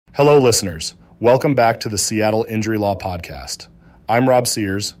Hello, listeners. Welcome back to the Seattle Injury Law Podcast. I'm Rob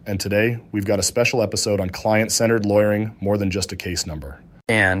Sears, and today we've got a special episode on client-centered lawyering more than just a case number.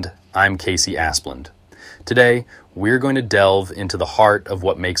 And I'm Casey Asplund. Today, we're going to delve into the heart of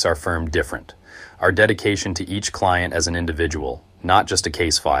what makes our firm different, our dedication to each client as an individual, not just a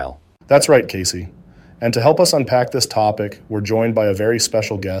case file. That's right, Casey. And to help us unpack this topic, we're joined by a very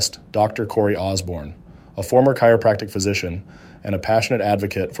special guest, Dr. Corey Osborne, a former chiropractic physician and a passionate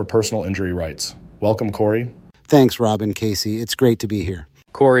advocate for personal injury rights. Welcome, Corey. Thanks, Rob and Casey. It's great to be here.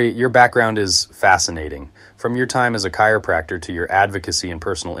 Corey, your background is fascinating. From your time as a chiropractor to your advocacy in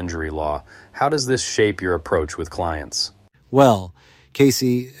personal injury law, how does this shape your approach with clients? Well,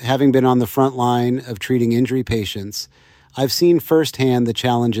 Casey, having been on the front line of treating injury patients, I've seen firsthand the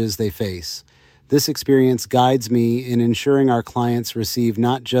challenges they face. This experience guides me in ensuring our clients receive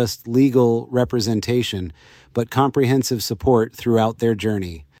not just legal representation, but comprehensive support throughout their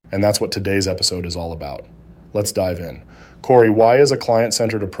journey. And that's what today's episode is all about. Let's dive in. Corey, why is a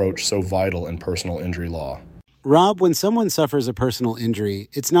client-centered approach so vital in personal injury law? Rob, when someone suffers a personal injury,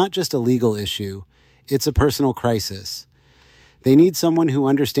 it's not just a legal issue, it's a personal crisis. They need someone who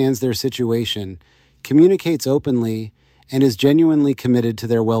understands their situation, communicates openly, and is genuinely committed to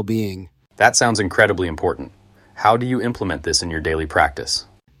their well-being. That sounds incredibly important. How do you implement this in your daily practice?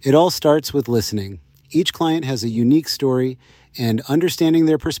 It all starts with listening. Each client has a unique story, and understanding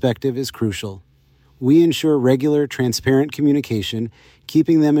their perspective is crucial. We ensure regular, transparent communication,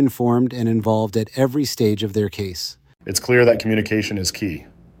 keeping them informed and involved at every stage of their case. It's clear that communication is key.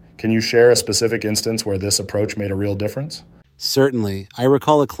 Can you share a specific instance where this approach made a real difference? Certainly. I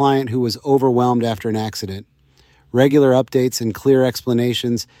recall a client who was overwhelmed after an accident. Regular updates and clear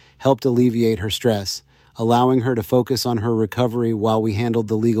explanations helped alleviate her stress, allowing her to focus on her recovery while we handled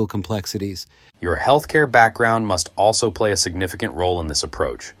the legal complexities. Your healthcare background must also play a significant role in this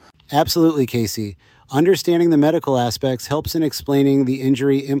approach. Absolutely, Casey. Understanding the medical aspects helps in explaining the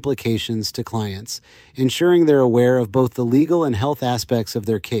injury implications to clients, ensuring they're aware of both the legal and health aspects of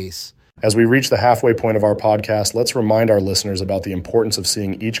their case. As we reach the halfway point of our podcast, let's remind our listeners about the importance of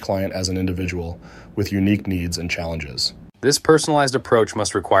seeing each client as an individual with unique needs and challenges. This personalized approach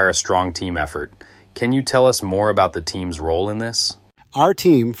must require a strong team effort. Can you tell us more about the team's role in this? Our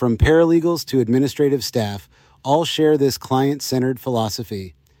team, from paralegals to administrative staff, all share this client-centered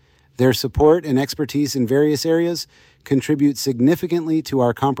philosophy. Their support and expertise in various areas contribute significantly to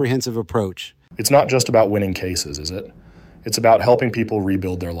our comprehensive approach. It's not just about winning cases, is it? It's about helping people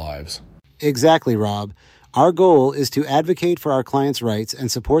rebuild their lives. Exactly, Rob. Our goal is to advocate for our clients' rights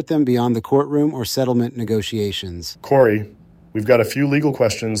and support them beyond the courtroom or settlement negotiations. Corey, we've got a few legal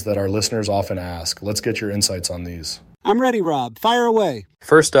questions that our listeners often ask. Let's get your insights on these. I'm ready, Rob. Fire away.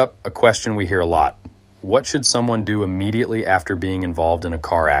 First up, a question we hear a lot. What should someone do immediately after being involved in a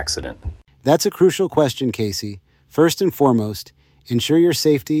car accident? That's a crucial question, Casey. First and foremost, ensure your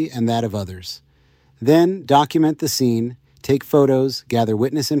safety and that of others. Then, document the scene, take photos, gather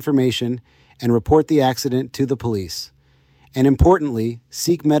witness information, and report the accident to the police. And importantly,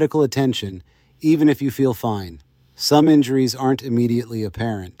 seek medical attention, even if you feel fine. Some injuries aren't immediately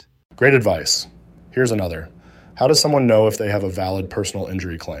apparent. Great advice. Here's another. How does someone know if they have a valid personal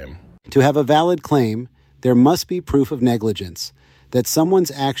injury claim? To have a valid claim, there must be proof of negligence, that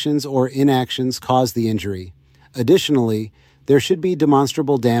someone's actions or inactions caused the injury. Additionally, there should be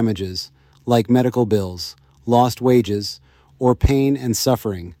demonstrable damages, like medical bills, lost wages, or pain and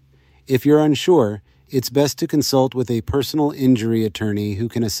suffering. If you're unsure, it's best to consult with a personal injury attorney who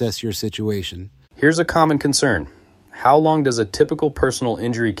can assess your situation. Here's a common concern. How long does a typical personal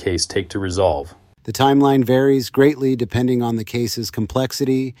injury case take to resolve? The timeline varies greatly depending on the case's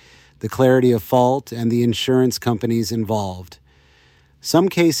complexity, the clarity of fault, and the insurance companies involved. Some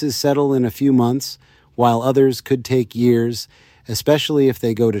cases settle in a few months, while others could take years, especially if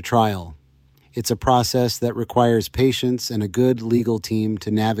they go to trial. It's a process that requires patience and a good legal team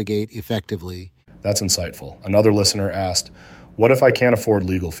to navigate effectively. That's insightful. Another listener asked, what if I can't afford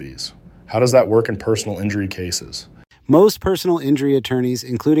legal fees? How does that work in personal injury cases? Most personal injury attorneys,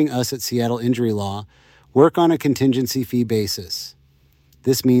 including us at Seattle Injury Law, work on a contingency fee basis.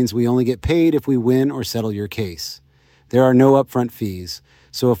 This means we only get paid if we win or settle your case. There are no upfront fees,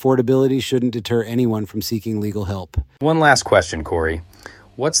 so affordability shouldn't deter anyone from seeking legal help. One last question, Corey.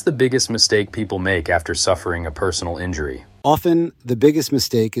 What's the biggest mistake people make after suffering a personal injury? Often, the biggest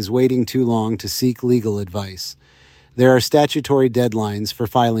mistake is waiting too long to seek legal advice. There are statutory deadlines for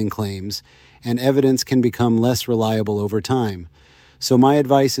filing claims, and evidence can become less reliable over time. So my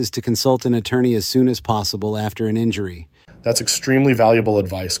advice is to consult an attorney as soon as possible after an injury. That's extremely valuable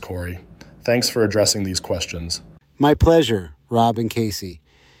advice, Corey. Thanks for addressing these questions. My pleasure, Rob and Casey.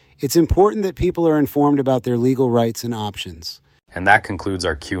 It's important that people are informed about their legal rights and options. And that concludes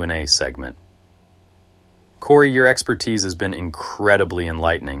our Q&A segment. Corey, your expertise has been incredibly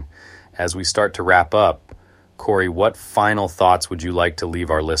enlightening. As we start to wrap up, Corey, what final thoughts would you like to leave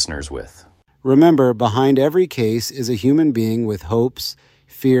our listeners with? Remember, behind every case is a human being with hopes,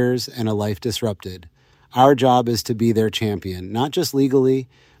 fears, and a life disrupted. Our job is to be their champion, not just legally,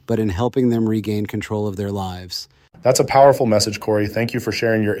 but in helping them regain control of their lives. That's a powerful message, Corey. Thank you for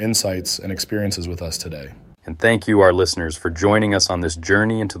sharing your insights and experiences with us today. And thank you, our listeners, for joining us on this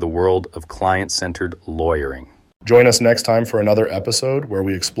journey into the world of client-centered lawyering. Join us next time for another episode where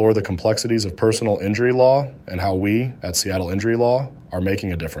we explore the complexities of personal injury law and how we, at Seattle Injury Law, are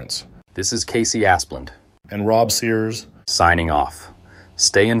making a difference. This is Casey Asplund. And Rob Sears. Signing off.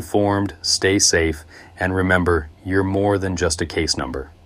 Stay informed, stay safe, and remember, you're more than just a case number.